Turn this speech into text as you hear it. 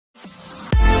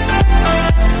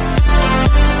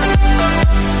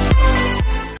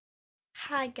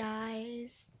Hi guys,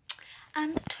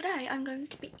 and today I'm going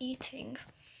to be eating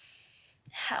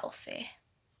healthy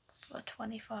for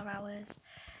 24 hours.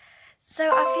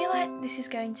 So I feel like this is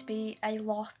going to be a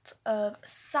lot of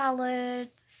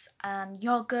salads and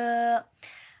yogurt,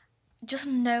 just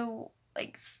no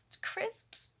like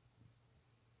crisps.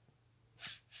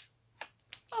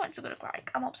 Oh, it's gonna cry.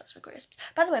 I'm obsessed with crisps.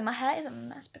 By the way, my hair is a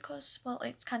mess because, well,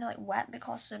 it's kind of like wet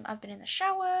because I've been in the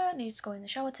shower, need to go in the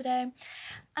shower today,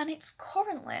 and it's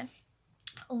currently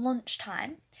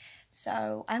lunchtime,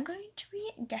 so I'm going to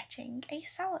be getting a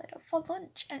salad for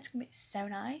lunch, and it's gonna be so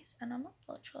nice, and I'm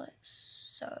literally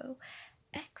so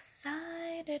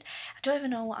excited. I don't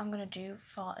even know what I'm gonna do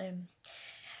for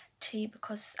tea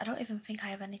because I don't even think I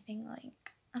have anything,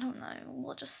 like, I don't know,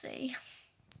 we'll just see.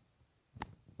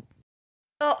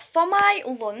 So for my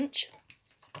lunch,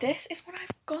 this is what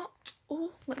I've got.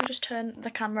 Oh, let me just turn the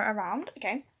camera around.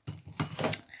 Okay.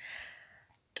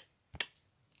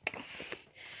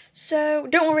 So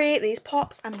don't worry, these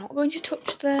pops, I'm not going to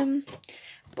touch them.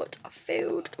 But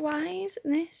food wise,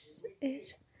 this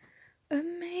is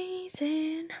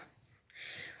amazing.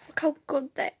 Look how good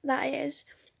that is.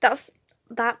 That's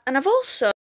that. And I've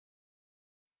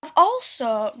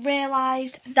also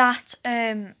realised that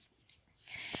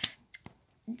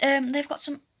they've got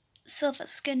some silver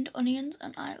skinned onions,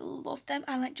 and I love them.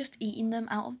 I like just eating them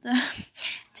out of the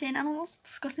tin. I know it's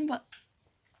disgusting, but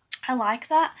I like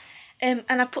that. And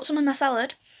I put some in my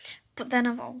salad, but then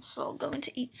I'm also going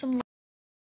to eat some.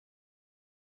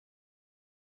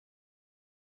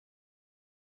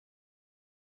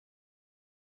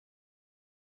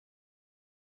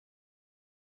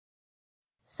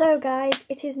 So guys,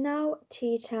 it is now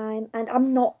tea time, and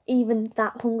I'm not even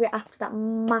that hungry after that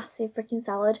massive freaking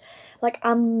salad. Like,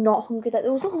 I'm not hungry.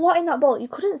 There was a lot in that bowl. You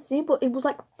couldn't see, but it was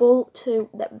like full to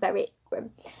the very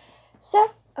brim.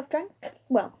 So I've drank.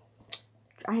 Well,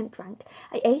 I haven't drank.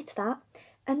 I ate that,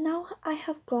 and now I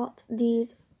have got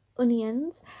these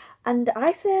onions, and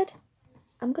I said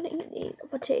I'm gonna eat these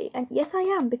for tea, and yes I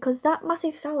am, because that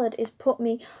massive salad has put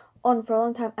me on for a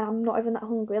long time, and I'm not even that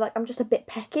hungry. Like, I'm just a bit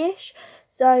peckish,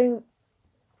 so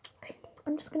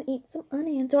I'm just gonna eat some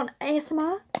onions. Do you want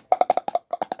ASMR?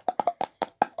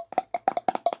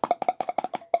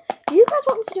 Do you guys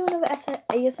want me to do another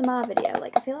ASMR video?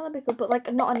 Like, I feel like that'd be good, but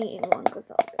like not an eating one, because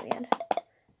that's really weird.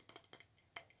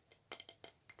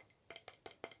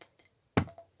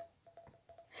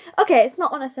 Okay, it's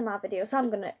not an ASMR video, so I'm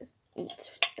gonna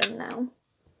eat them now.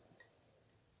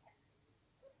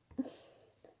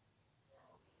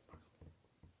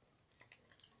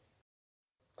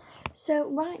 So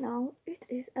right now it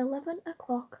is 11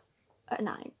 o'clock at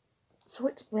night, so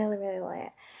it's really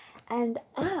late, and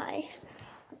I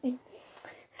am in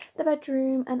the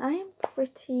bedroom, and I am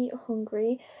pretty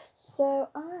hungry, so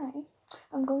I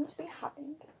am going to be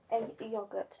having a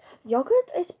yogurt.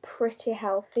 Yogurt is pretty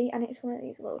healthy, and it's one of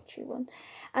these little chew ones,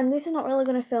 and this is not really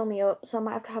going to fill me up, so I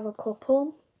might have to have a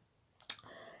couple.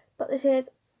 But this is,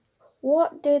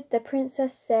 what did the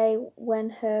princess say when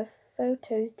her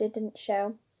photos didn't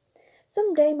show?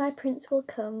 Someday my prince will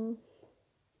come.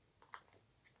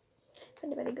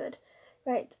 Very good.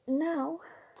 Right, now I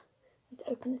need to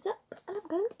open this up, and I'm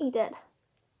going to eat it.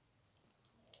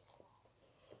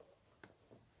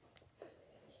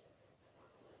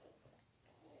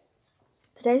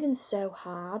 Today's been so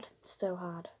hard.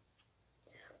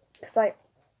 Because, like,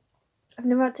 I've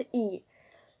never had to eat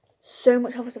so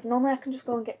much healthy stuff. Normally I can just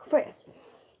go and get crisps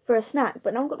for a snack,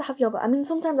 but now I've got to have yogurt. I mean,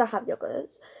 sometimes I have yogurt.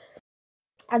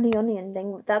 And the onion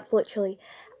thing, that's literally,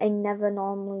 I never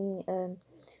normally have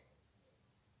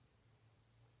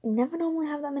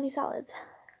that many salads.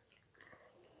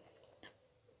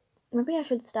 Maybe I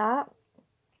should start,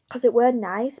 because it were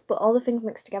nice, but all the things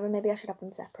mixed together, maybe I should have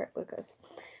them separate, because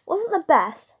it wasn't the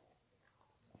best.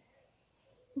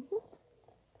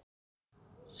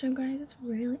 So guys, it's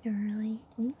really early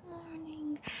in the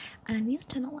morning, and I need to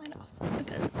turn the light off,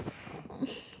 because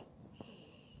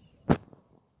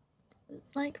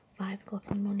it's like 5 o'clock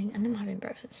in the morning, and I'm having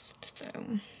breakfast, so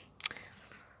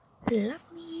love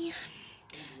me.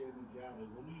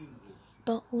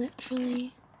 But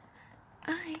literally,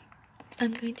 I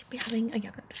am going to be having a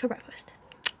yogurt for breakfast.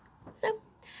 So,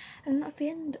 and that's the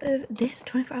end of this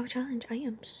 24-hour challenge. I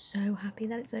am so happy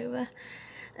that it's over.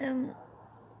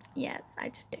 Yes, I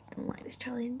just didn't like this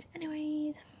challenge.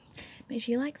 Anyways, make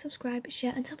sure you like, subscribe,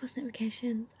 share, and turn post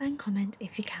notifications, and comment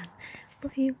if you can.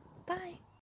 Love you.